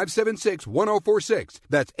 800-576-1046.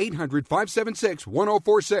 That's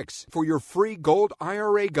 800-576-1046 for your free gold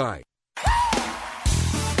IRA guide.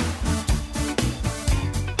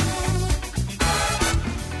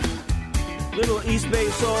 Little East Bay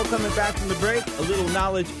Soul coming back from the break. A little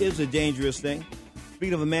knowledge is a dangerous thing.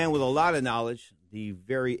 Speaking of a man with a lot of knowledge, the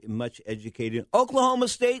very much educated Oklahoma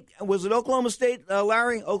State. Was it Oklahoma State,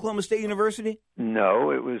 Larry? Oklahoma State University?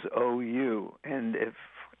 No, it was OU. And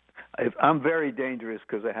if I'm very dangerous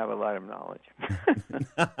because I have a lot of knowledge.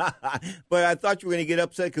 But I thought you were going to get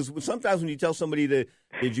upset because sometimes when you tell somebody did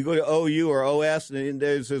you go to OU or OS, and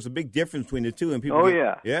there's a big difference between the two. And people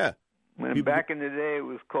yeah. Yeah. Back in the day, it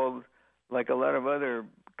was called, like a lot of other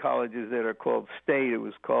colleges that are called state. It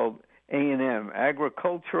was called A&M,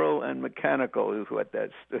 Agricultural and Mechanical is what that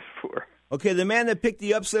stood for. Okay, the man that picked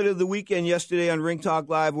the upset of the weekend yesterday on Ring Talk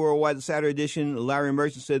Live Worldwide, the Saturday edition, Larry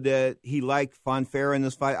Merchant, said that he liked Fonfara in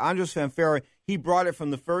this fight. Andres Fonfara, he brought it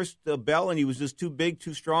from the first bell, and he was just too big,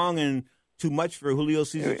 too strong, and too much for Julio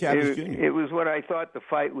Cesar Chavez Jr. It was what I thought the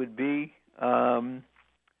fight would be.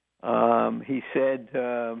 He said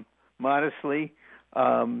modestly,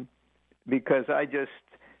 because I just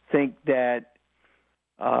think that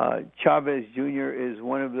Chavez Jr. is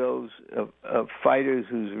one of those fighters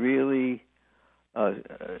who's really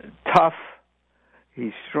tough.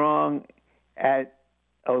 He's strong at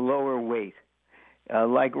a lower weight,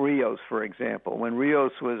 like Rios, for example. When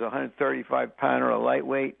Rios was a 135-pounder, a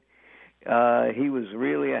lightweight, he was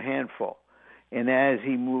really a handful. And as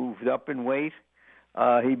he moved up in weight,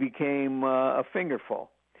 he became a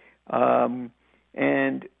fingerful. And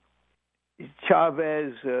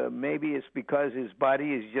Chavez, maybe it's because his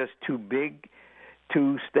body is just too big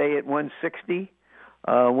to stay at 160.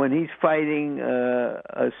 When he's fighting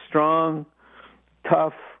a strong,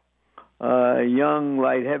 tough, young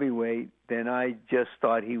light heavyweight, then I just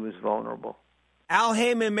thought he was vulnerable. Al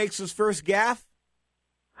Heyman makes his first gaffe?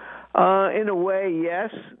 In a way,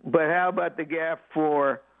 yes. But how about the gaffe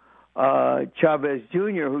for Chavez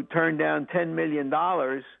Jr., who turned down $10 million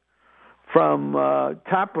from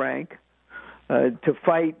Top Rank to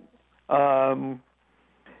fight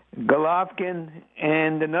Golovkin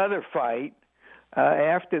and another fight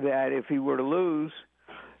after that if he were to lose.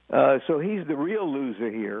 So he's the real loser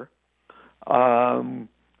here.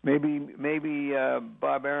 Maybe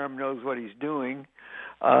Bob Arum knows what he's doing.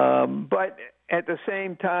 But at the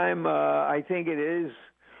same time, I think it is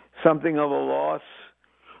something of a loss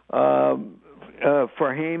for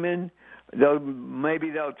Heyman. Maybe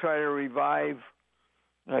they'll try to revive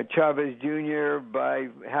Chavez Jr. by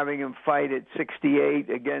having him fight at 68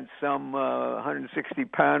 against some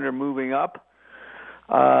 160-pounder moving up.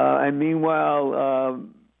 And meanwhile,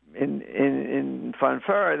 in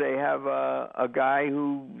Fonfara, they have a guy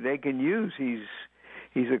who they can use.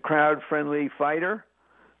 He's a crowd-friendly fighter,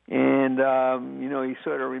 and he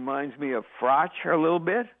sort of reminds me of Froch a little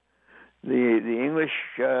bit, the English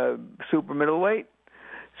super middleweight.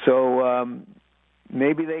 So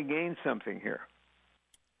maybe they gain something here.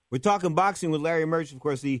 We're talking boxing with Larry Merchant, of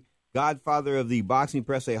course, the godfather of the boxing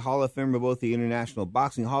press, a Hall of Famer, both the International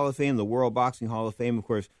Boxing Hall of Fame, the World Boxing Hall of Fame, of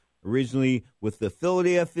course, originally with the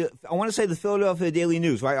Philadelphia Daily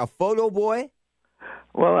News, right? A photo boy?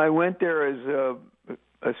 Well, I went there as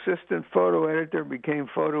assistant photo editor, became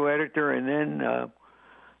photo editor, and then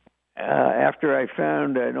after I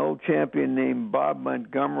found an old champion named Bob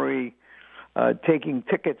Montgomery taking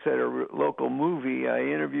tickets at a local movie, I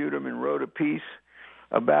interviewed him and wrote a piece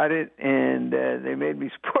about it, and they made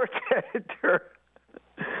me sports editor.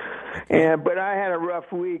 But I had a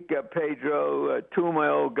rough week, Pedro. Two of my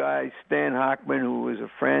old guys, Stan Hochman, who was a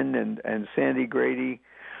friend, and Sandy Grady,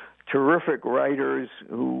 terrific writers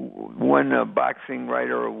who won boxing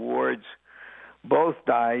writer awards, both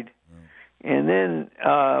died. And then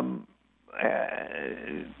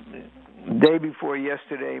day before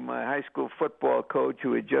yesterday, my high school football coach,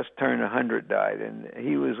 who had just turned 100, died. And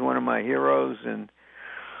he was one of my heroes and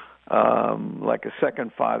like a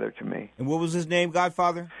second father to me. And what was his name,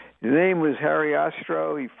 Godfather? His name was Harry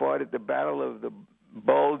Ostro. He fought at the Battle of the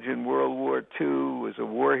Bulge in World War II, was a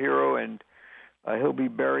war hero, and he'll be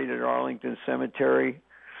buried at Arlington Cemetery.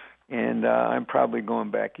 And I'm probably going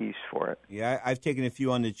back east for it. Yeah, I've taken a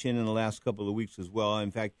few on the chin in the last couple of weeks as well.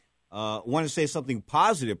 In fact, I want to say something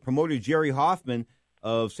positive. Promoter Jerry Hoffman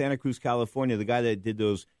of Santa Cruz, California, the guy that did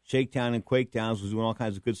those Shakedown and Quakedowns, was doing all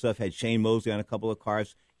kinds of good stuff, had Shane Mosley on a couple of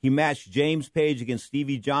cards. He matched James Page against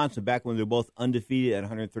Stevie Johnson back when they were both undefeated at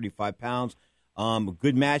 135 pounds.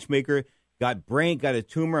 Good matchmaker. Got a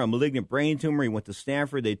tumor, a malignant brain tumor. He went to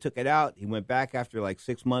Stanford. They took it out. He went back after like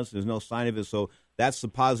 6 months. There's no sign of it. So that's the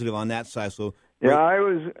positive on that side. So yeah, I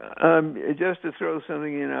was, just to throw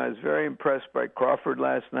something in, I was very impressed by Crawford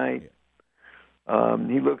last night. Yeah.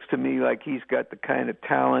 He looks to me like he's got the kind of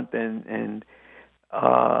talent and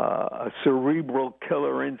a cerebral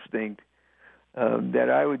killer instinct that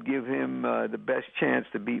I would give him the best chance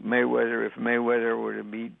to beat Mayweather if Mayweather were to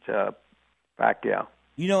beat Pacquiao.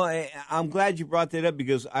 You know, I'm glad you brought that up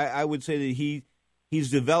because I would say that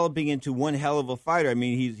he's developing into one hell of a fighter. I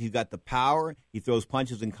mean, he's got the power. He throws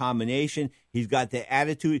punches in combination. He's got the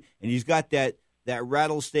attitude, and he's got that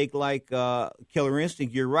rattlesnake-like killer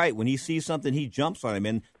instinct. You're right. When he sees something, he jumps on him,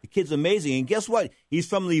 and the kid's amazing. And guess what? He's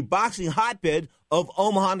from the boxing hotbed of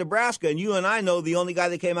Omaha, Nebraska, and you and I know the only guy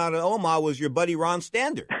that came out of Omaha was your buddy Ron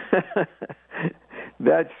Stander.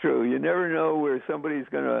 That's true. You never know where somebody's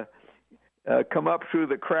going to come up through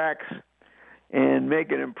the cracks and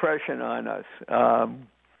make an impression on us.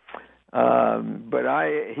 But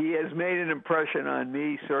he has made an impression on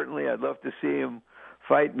me, certainly. I'd love to see him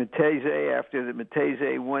fight Mateze after the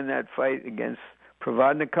Mateze won that fight against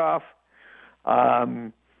Provodnikov.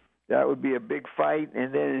 That would be a big fight,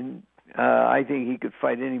 and then I think he could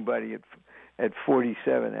fight anybody at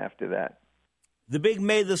 47 after that. The big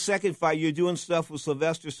May the 2nd fight, you're doing stuff with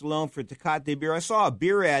Sylvester Stallone for Tecate beer. I saw a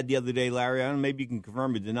beer ad the other day, Larry. I don't know, maybe you can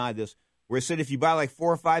confirm or deny this, where it said if you buy like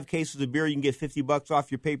 4 or 5 cases of beer, you can get $50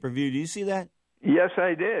 off your pay-per-view. Do you see that? Yes,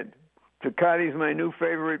 I did. Tecate's my new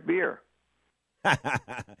favorite beer.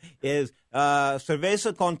 Is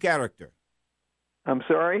cerveza con character. I'm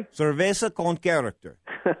sorry? Cerveza con character.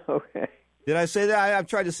 Okay. Did I say that? I've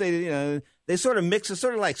tried to say that, they sort of mix. It's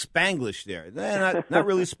sort of like Spanglish there. Not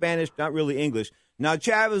really Spanish, not really English. Now,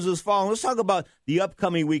 Chavez is following. Let's talk about the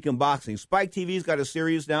upcoming week in boxing. Spike TV's got a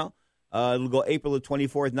series now. It'll go April the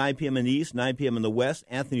 24th, 9 p.m. in the East, 9 p.m. in the West.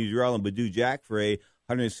 Anthony Durrell and Badu Jack for a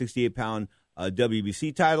 168-pound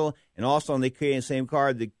WBC title. And also on the same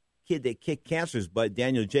card, the kid that kicked cancer's butt,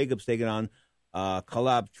 Daniel Jacobs, taking on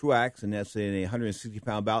Caleb Truax, and that's in a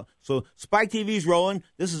 160-pound bout. So Spike TV's rolling.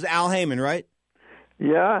 This is Al Heyman, right?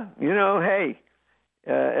 Yeah. Hey,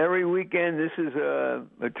 every weekend this is a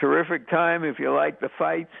terrific time if you like the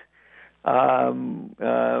fights.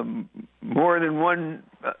 More than one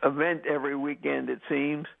event every weekend, it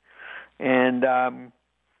seems. And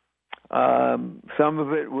some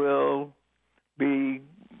of it will be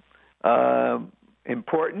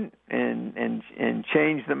important and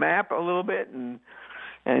change the map a little bit. And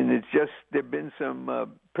it's just there have been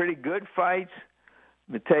some pretty good fights.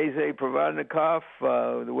 Mateze, Provodnikov,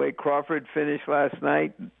 the way Crawford finished last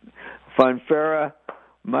night. Fonfara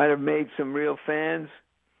might have made some real fans.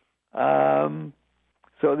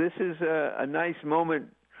 So this is a nice moment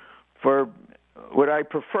for what I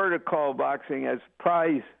prefer to call boxing as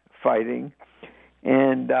prize fighting.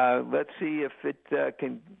 And let's see if it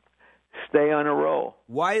can stay on a roll.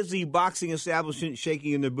 Why is the boxing establishment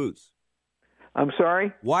shaking in their boots? I'm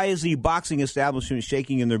sorry? Why is the boxing establishment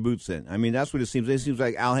shaking in their boots then? I mean, that's what it seems. It seems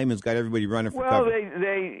like Al Heyman's got everybody running for cover. Well,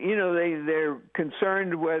 they're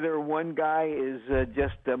concerned whether one guy is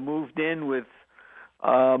just moved in with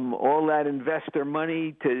all that investor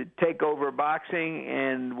money to take over boxing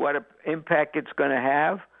and what impact it's going to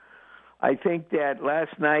have. I think that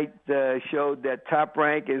last night showed that Top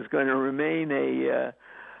Rank is going to remain a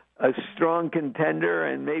strong contender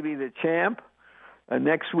and maybe the champ.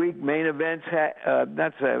 Next week, main events,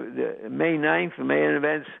 that's May 9th, the main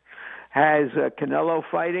events has Canelo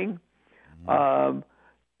fighting.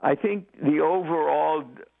 I think the overall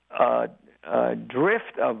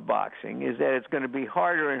drift of boxing is that it's going to be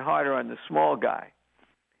harder and harder on the small guy.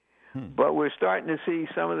 But we're starting to see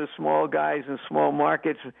some of the small guys in small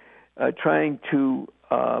markets trying to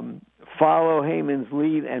follow Heyman's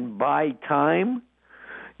lead and buy time.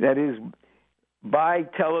 That is, buy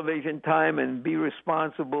television time and be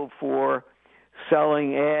responsible for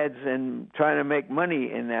selling ads and trying to make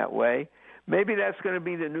money in that way. Maybe that's going to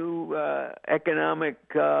be the new economic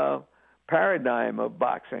paradigm of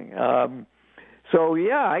boxing. So,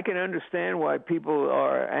 yeah, I can understand why people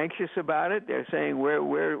are anxious about it. They're saying,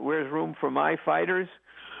 where's room for my fighters?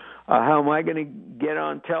 How am I going to get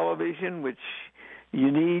on television, which you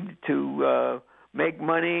need to make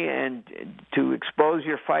money and to expose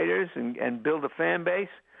your fighters and build a fan base?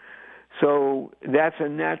 So that's a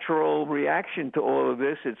natural reaction to all of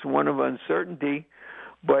this. It's one of uncertainty.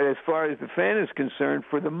 But as far as the fan is concerned,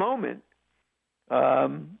 for the moment,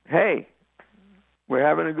 hey, we're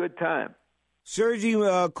having a good time. Sergey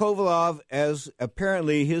Kovalev, as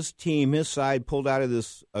apparently his team, his side, pulled out of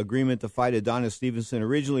this agreement to fight Adonis Stevenson.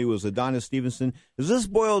 Originally it was Adonis Stevenson. Does this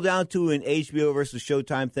boil down to an HBO versus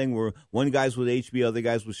Showtime thing where one guy's with HBO, other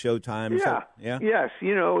guy's with Showtime? Yeah. So, yeah? Yes.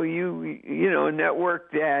 A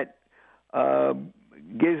network that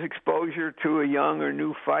gives exposure to a young or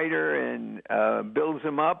new fighter and builds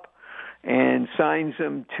them up and signs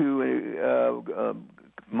them to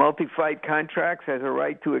multi-fight contracts, has a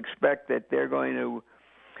right to expect that they're going to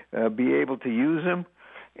be able to use them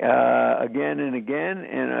again and again.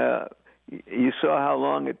 And you saw how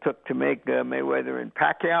long it took to make Mayweather and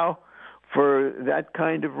Pacquiao for that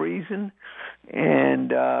kind of reason.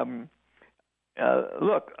 And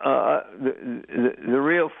look, the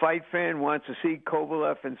real fight fan wants to see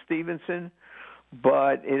Kovalev and Stevenson,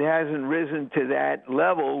 but it hasn't risen to that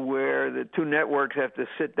level where the two networks have to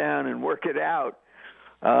sit down and work it out,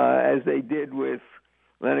 as they did with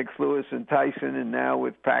Lennox Lewis and Tyson and now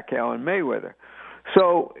with Pacquiao and Mayweather.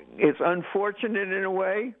 So it's unfortunate in a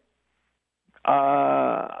way.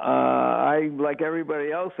 I, like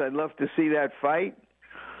everybody else, I'd love to see that fight,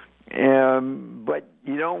 but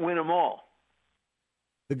you don't win them all.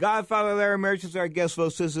 The Godfather Larry Merchant is our guest,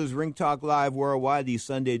 folks. This is Ring Talk Live Worldwide, the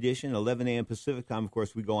Sunday edition, 11 a.m. Pacific time. Of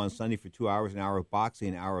course, we go on Sunday for 2 hours, an hour of boxing,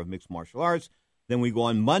 an hour of mixed martial arts. Then we go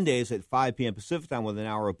on Mondays at 5 p.m. Pacific time with an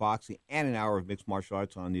hour of boxing and an hour of mixed martial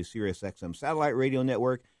arts on the Sirius XM satellite radio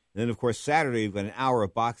network. And then, of course, Saturday, we've got an hour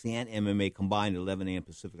of boxing and MMA combined at 11 a.m.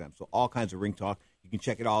 Pacific time. So all kinds of Ring Talk. You can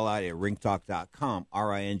check it all out at ringtalk.com,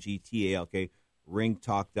 RINGTALK,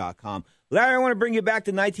 ringtalk.com. Larry, I want to bring you back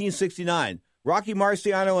to 1969. Rocky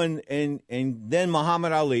Marciano and then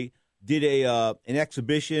Muhammad Ali did an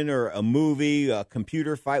exhibition or a movie, a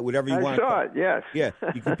computer fight, whatever you want to call it. I saw it, yes. Yeah,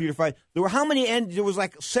 the computer fight. There were how many there was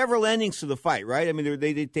like several endings to the fight, right? I mean,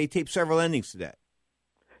 they taped several endings to that.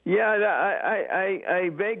 Yeah,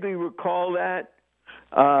 I vaguely recall that.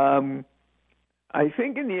 I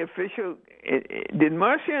think in the official, did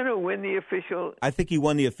Marciano win the official? I think he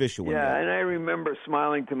won the official one. Yeah, and I remember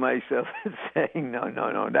smiling to myself and saying, no,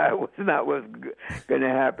 that was not what's going to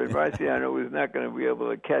happen. Marciano was not going to be able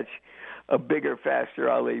to catch a bigger, faster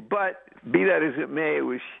Ali. But be that as it may, it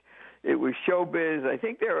was showbiz. I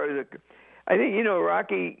think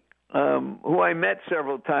Rocky, who I met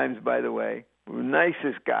several times, by the way,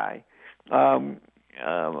 nicest guy.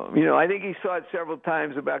 I think he thought several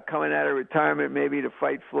times about coming out of retirement, maybe to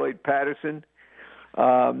fight Floyd Patterson,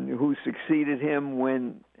 who succeeded him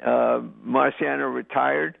when Marciano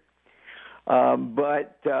retired.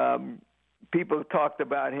 But people talked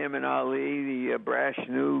about him and Ali, the brash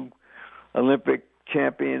new Olympic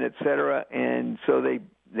champion, etc. And so they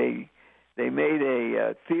made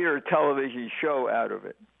a theater television show out of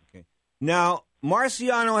it. Okay. Now,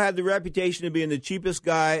 Marciano had the reputation of being the cheapest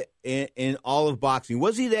guy in all of boxing.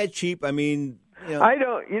 Was he that cheap? I mean, I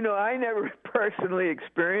never personally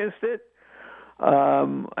experienced it.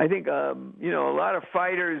 I think, a lot of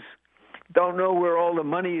fighters don't know where all the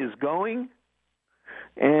money is going.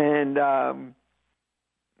 And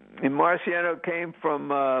Marciano came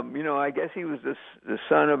from, I guess he was the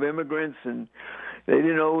son of immigrants, and they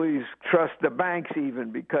didn't always trust the banks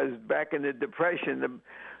even, because back in the Depression,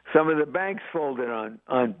 some of the banks folded on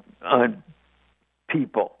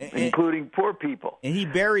people, including poor people. And he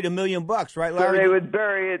buried $1 million, right, Larry? So they would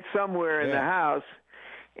bury it somewhere in the house.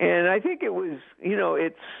 And I think it was,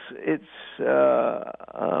 it's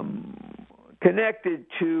connected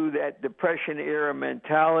to that Depression-era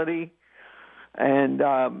mentality. And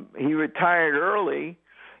he retired early.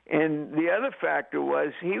 And the other factor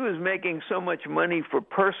was he was making so much money for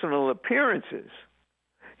personal appearances.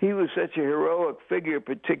 He was such a heroic figure,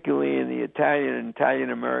 particularly in the Italian and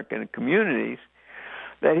Italian-American communities,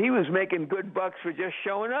 that he was making good bucks for just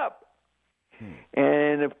showing up.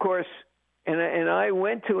 And, of course, and I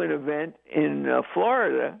went to an event in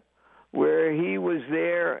Florida where he was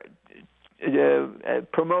there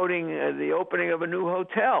promoting the opening of a new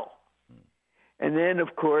hotel. And then,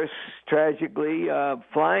 of course, tragically,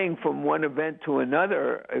 flying from one event to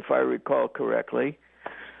another, if I recall correctly,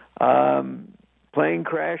 plane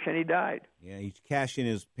crash, and he died. Yeah, he cashed in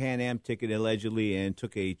his Pan Am ticket allegedly and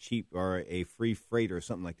took a cheap or a free freight or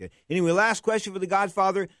something like that. Anyway, last question for the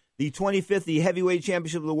Godfather. The 25th, the heavyweight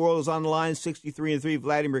championship of the world is on the line. 63-3,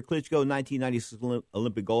 Vladimir Klitschko, 1996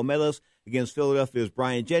 Olympic gold medalist against Philadelphia's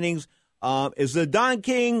Brian Jennings. Is the Don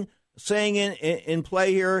King saying in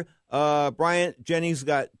play here? Brian Jennings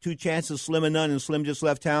got two chances, Slim and none, and Slim just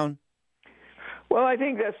left town? Well, I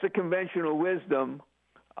think that's the conventional wisdom.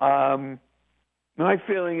 My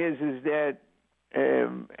feeling is that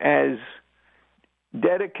as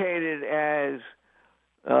dedicated as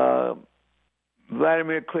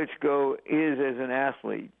Vladimir Klitschko is as an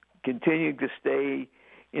athlete, continuing to stay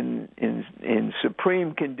in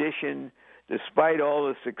supreme condition despite all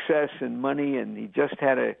the success and money, and he just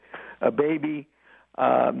had a baby,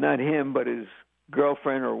 not him, but his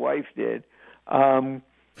girlfriend or wife did, that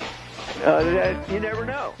you never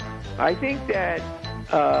know. I think that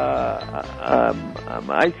I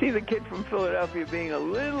see the kid from Philadelphia being a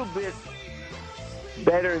little bit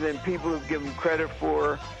better than people have given him credit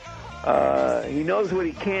for. He knows what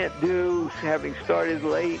he can't do, having started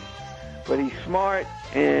late, but he's smart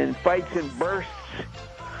and fights in bursts.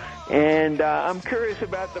 And I'm curious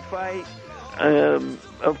about the fight.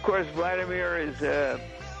 Of course, Vladimir is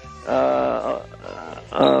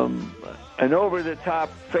an over-the-top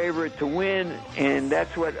favorite to win, and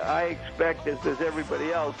that's what I expect, as does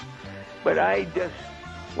everybody else. But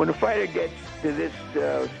when a fighter gets to this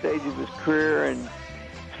stage of his career and is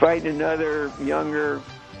fighting another younger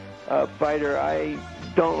fighter, I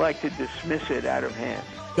don't like to dismiss it out of hand.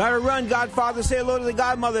 Gotta run, Godfather. Say hello to the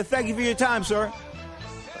Godmother. Thank you for your time, sir.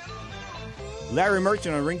 Larry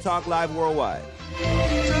Merchant on Ring Talk Live Worldwide.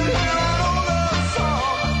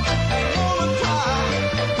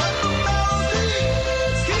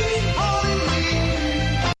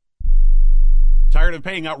 Tired of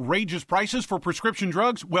paying outrageous prices for prescription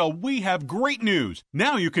drugs? Well, we have great news.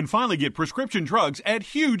 Now you can finally get prescription drugs at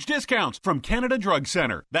huge discounts from Canada Drug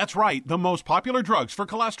Center. That's right, the most popular drugs for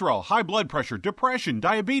cholesterol, high blood pressure, depression,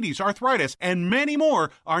 diabetes, arthritis, and many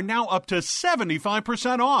more are now up to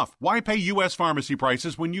 75% off. Why pay U.S. pharmacy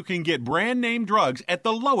prices when you can get brand name drugs at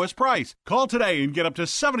the lowest price? Call today and get up to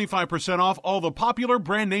 75% off all the popular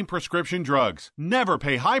brand name prescription drugs. Never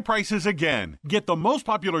pay high prices again. Get the most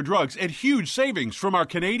popular drugs at huge savings from our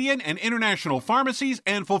Canadian and international pharmacies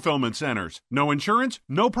and fulfillment centers. No insurance?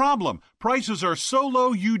 No problem. Prices are so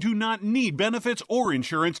low you do not need benefits or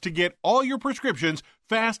insurance to get all your prescriptions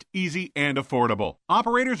fast, easy, and affordable.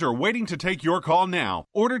 Operators are waiting to take your call now.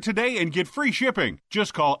 Order today and get free shipping.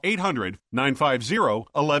 Just call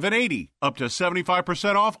 800-950-1180. Up to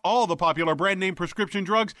 75% off all the popular brand name prescription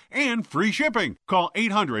drugs and free shipping. Call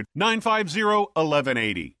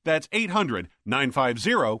 800-950-1180. That's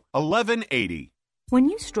 800-950-1180. When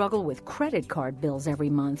you struggle with credit card bills every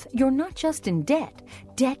month, you're not just in debt.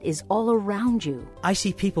 Debt is all around you. I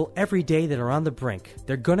see people every day that are on the brink.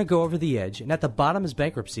 They're going to go over the edge, and at the bottom is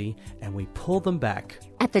bankruptcy, and we pull them back.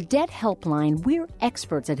 At the Debt Helpline, we're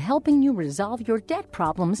experts at helping you resolve your debt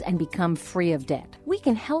problems and become free of debt. We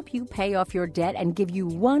can help you pay off your debt and give you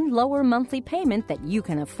one lower monthly payment that you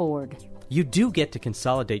can afford. You do get to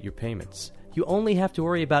consolidate your payments. You only have to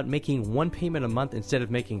worry about making one payment a month instead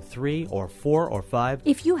of making 3 or 4 or 5.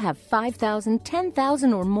 If you have $5,000,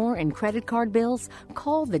 $10,000 or more in credit card bills,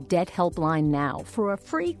 call the Debt Helpline now for a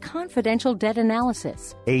free confidential debt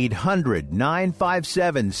analysis.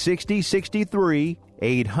 800-957-6063.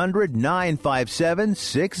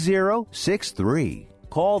 800-957-6063.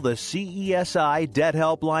 Call the CESI Debt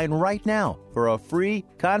Helpline right now for a free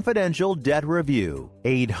confidential debt review.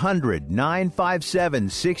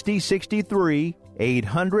 800-957-6063.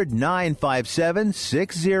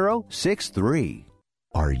 800-957-6063.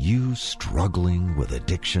 Are you struggling with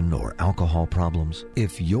addiction or alcohol problems?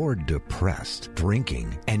 If you're depressed,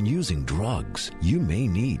 drinking, and using drugs, you may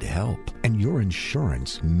need help, and your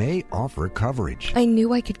insurance may offer coverage. I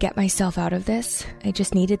knew I could get myself out of this. I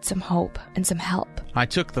just needed some hope and some help. I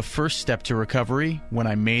took the first step to recovery when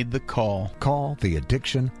I made the call. Call the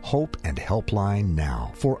Addiction Hope and Helpline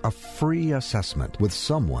now for a free assessment with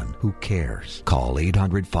someone who cares. Call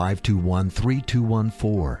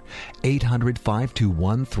 800-521-3214. 800-521-3214.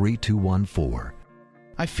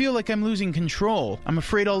 I feel like I'm losing control. I'm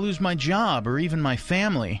afraid I'll lose my job or even my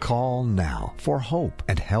family. Call now for hope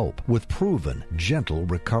and help with proven, gentle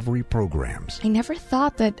recovery programs. I never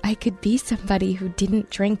thought that I could be somebody who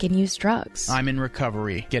didn't drink and use drugs. I'm in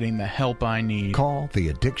recovery, getting the help I need. Call the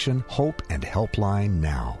Addiction Hope and Helpline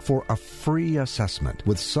now for a free assessment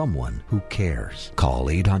with someone who cares. Call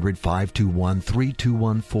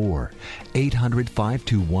 800-521-3214.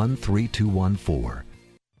 800-521-3214.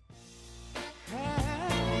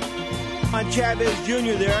 Chavez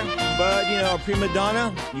Jr. there, but, prima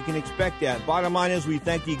donna, you can expect that. Bottom line is we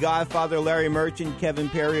thank the Godfather, Larry Merchant, Kevin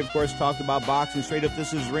Perry, of course, talked about boxing. Straight up,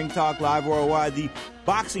 this is Ring Talk Live Worldwide, the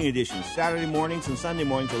boxing edition, Saturday mornings and Sunday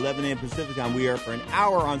mornings, 11 a.m. Pacific time. We are for an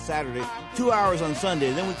hour on Saturday, 2 hours on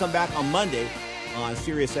Sunday. Then we come back on Monday on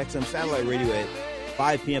Sirius XM Satellite Radio at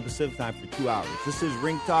 5 p.m. Pacific time for 2 hours. This is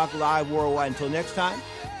Ring Talk Live Worldwide. Until next time,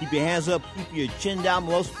 keep your hands up, keep your chin down,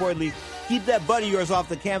 most importantly, keep that butt of yours off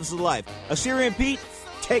the canvas of life. Assyrian Pete,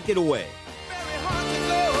 take it away.